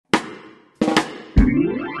So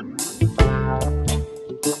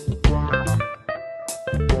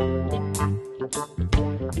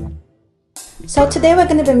today we're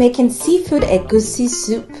going to be making seafood egusi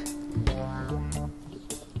soup.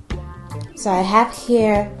 So I have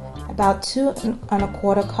here about 2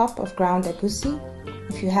 1/4 cup of ground egusi.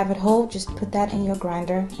 If you have it whole, just put that in your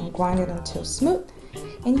grinder and grind it until smooth,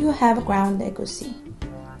 and you have ground egusi.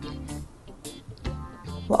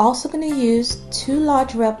 We're also going to use 2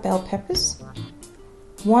 large red bell peppers,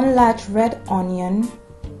 1 large red onion,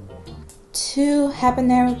 2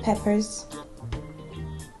 habanero peppers,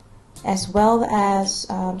 as well as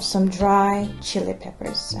some dry chili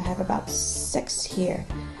peppers. I have about 6 here.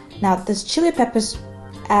 Now this chili peppers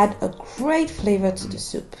add a great flavor to the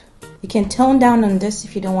soup. You can tone down on this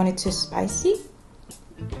if you don't want it too spicy.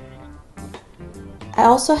 I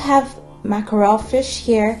also have mackerel fish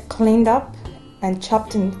here, cleaned up and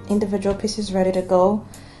chopped in individual pieces, ready to go.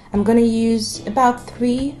 I'm going to use about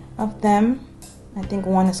 3 of them. I think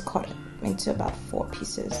one is cut into about 4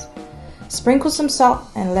 pieces. Sprinkle some salt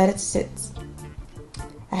and let it sit.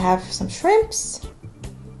 I have some shrimps,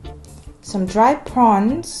 some dried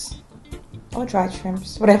prawns, or dried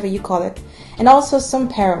shrimps, whatever you call it, and also some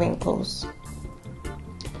periwinkles.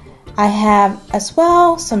 I have as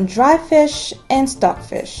well some dry fish and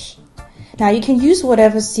stockfish. Now you can use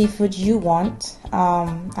whatever seafood you want.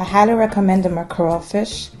 I highly recommend the mackerel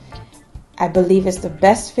fish. I believe it's the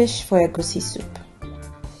best fish for egusi soup.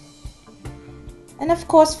 And of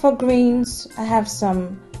course for greens, I have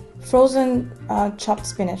some frozen chopped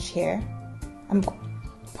spinach here. I'm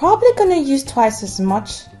probably going to use twice as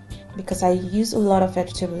much because I use a lot of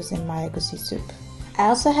vegetables in my egusi soup. I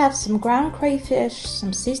also have some ground crayfish,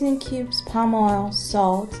 some seasoning cubes, palm oil,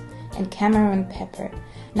 salt, and Cameroon pepper.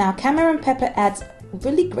 Now Cameroon pepper adds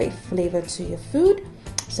really great flavor to your food,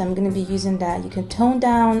 so I'm going to be using that. You can tone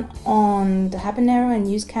down on the habanero and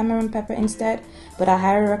use Cameroon pepper instead, but I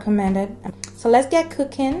highly recommend it. So let's get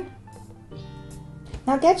cooking.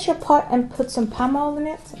 Now get your pot and put some palm oil in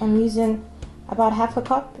it. I'm using about 1/2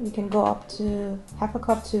 cup. You can go up to 1/2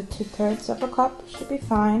 cup to 2/3 of a cup. Should be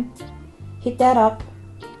fine. Heat that up.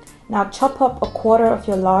 Now chop up 1/4 of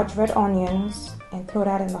your large red onions and throw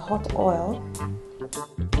that in the hot oil.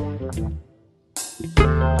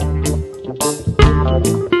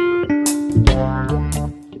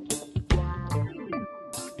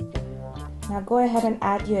 Now go ahead and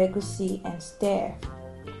add your egusi and stir.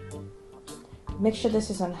 Make sure this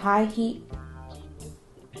is on high heat,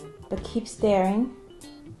 but keep stirring.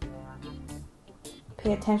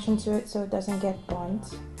 Pay attention to it so it doesn't get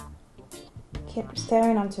burnt. Keep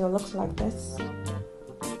stirring until it looks like this.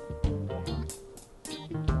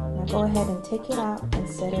 Now go ahead and take it out and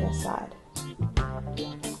set it aside.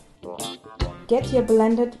 Get your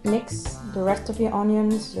blended mix, the rest of your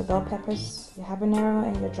onions, your bell peppers, your habanero,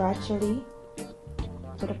 and your dried chili.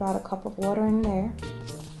 Put about 1 cup of water in there.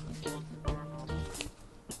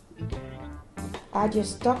 Add your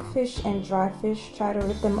stockfish and dry fish. Try to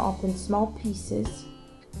rip them up in small pieces.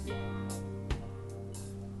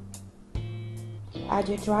 Add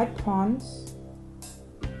your dried prawns.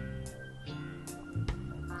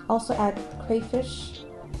 Also add crayfish.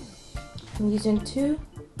 I'm using 2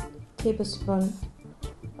 tablespoons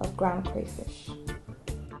of ground crayfish.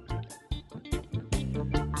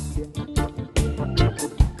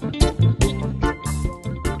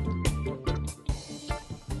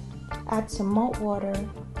 Add some malt water,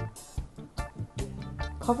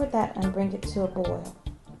 cover that and bring it to a boil.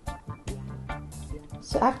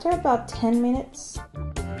 So after about 10 minutes,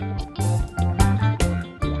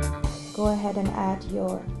 go ahead and add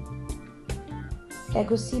your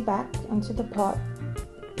egusi back into the pot,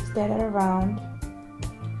 stir it around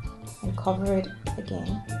and cover it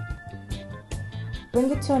again.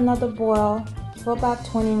 Bring it to another boil for about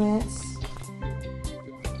 20 minutes.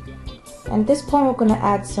 And at this point we're going to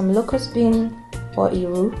add some locust bean or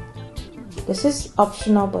iru. This is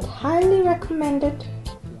optional but highly recommended.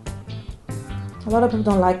 A lot of people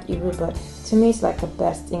don't like iru, but to me it's like the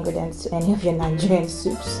best ingredients to any of your Nigerian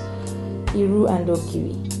soups. Iru and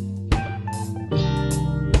okiri.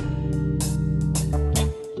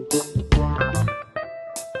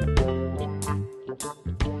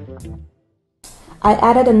 I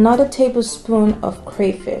added another tablespoon of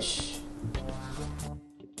crayfish.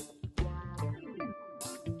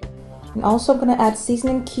 And also I'm going to add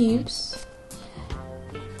seasoning cubes.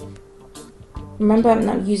 Remember, I'm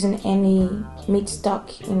not using any meat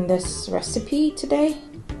stock in this recipe today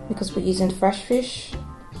because we're using fresh fish.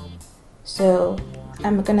 So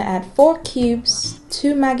I'm going to add 4 cubes,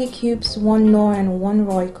 2 Maggi cubes, 1 Knorr and 1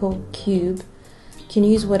 Royco cube. You can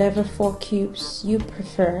use whatever 4 cubes you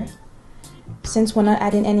prefer. since we're not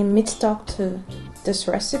adding any meat stock to this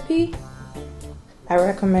recipe, I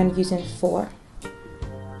recommend using 4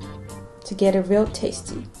 to get it real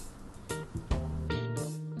tasty.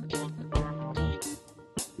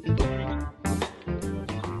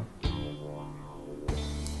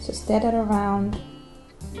 So stir that around.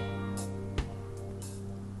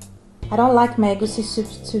 I don't like my egusi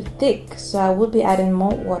soups too thick, so I will be adding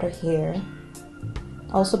more water here.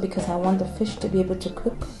 Also because I want the fish to be able to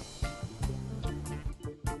cook.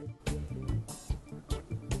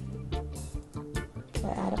 So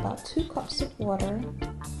I add about 2 cups of water.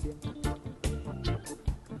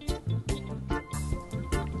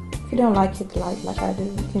 If you don't like it light like I do,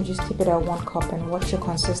 you can just keep it at 1 cup and watch your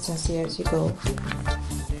consistency as you go.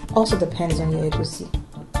 Also depends on your egusi.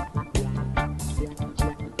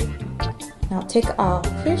 Now take our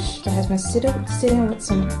fish that has been sitting with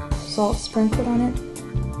some salt sprinkled on it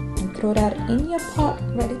and throw that in your pot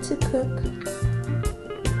ready to cook.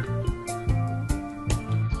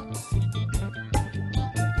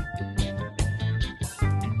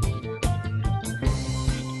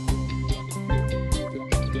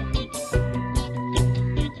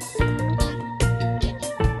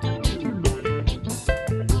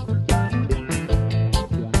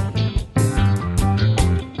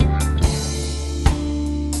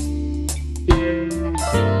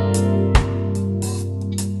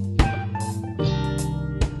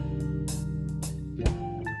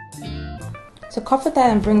 So cover that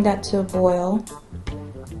and bring that to a boil.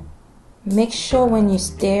 Make sure when you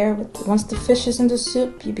stir, once the fish is in the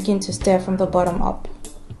soup, you begin to stir from the bottom up.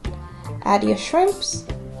 Add your shrimps,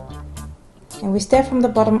 and we stir from the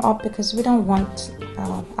bottom up because we don't want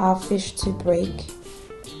our fish to break,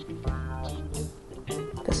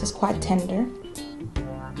 because it's quite tender.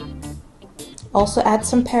 Also add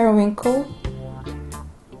some periwinkle.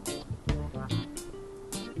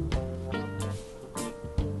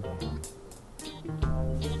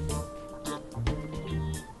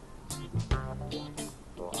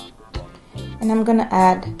 And I'm gonna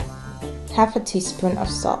add half a teaspoon of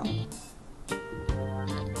salt.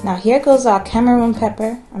 Now here goes our Cameroon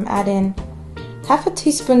pepper. I'm adding half a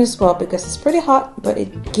teaspoon as well because it's pretty hot, but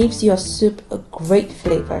it gives your soup a great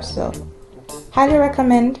flavor. So highly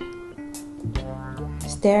recommend.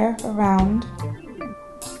 Stir around.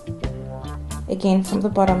 Again from the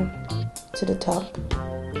bottom to the top.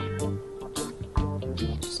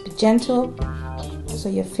 Just be gentle so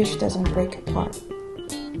your fish doesn't break apart.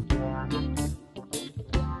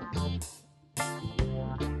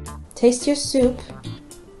 Taste your soup.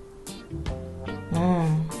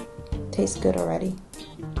 Tastes good already.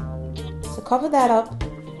 So cover that up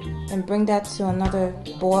and bring that to another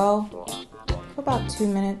boil for about 2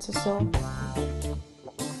 minutes or so.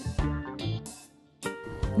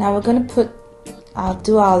 Now we're gonna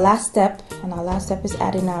do our last step, and our last step is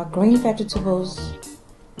adding our green vegetables.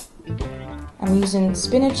 I'm using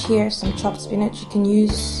spinach here, some chopped spinach. You can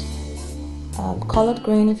use colored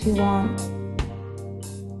green if you want.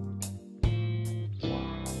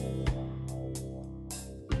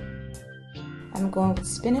 I'm going with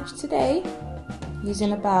spinach today,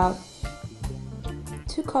 using about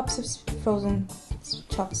 2 cups of frozen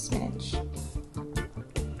chopped spinach.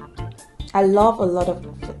 I love a lot of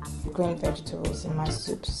green vegetables in my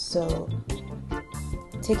soups, so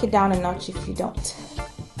take it down a notch if you don't.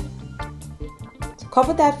 So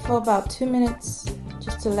cover that for about 2 minutes,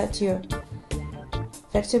 just to let your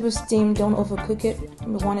vegetables steam. Don't overcook it.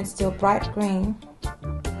 We want it still bright green.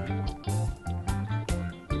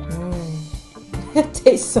 It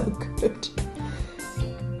tastes so good.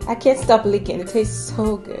 I can't stop licking. It tastes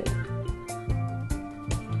so good.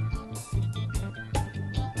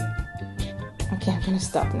 Okay, I'm gonna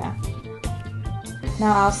stop now.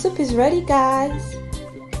 Now our soup is ready, guys.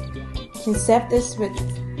 You can serve this with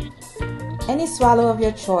any swallow of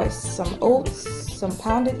your choice. Some oats, some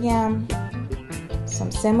pounded yam, some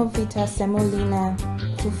semovita, semolina,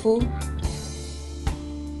 fufu,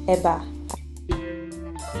 eba.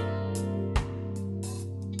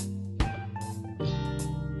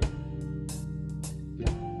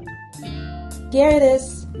 Here it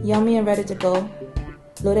is, yummy and ready to go,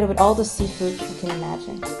 loaded with all the seafood you can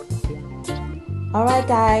imagine. Alright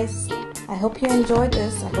guys, I hope you enjoyed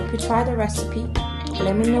this. I hope you try the recipe.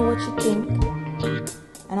 Let me know what you think.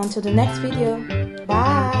 And until the next video,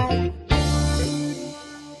 bye!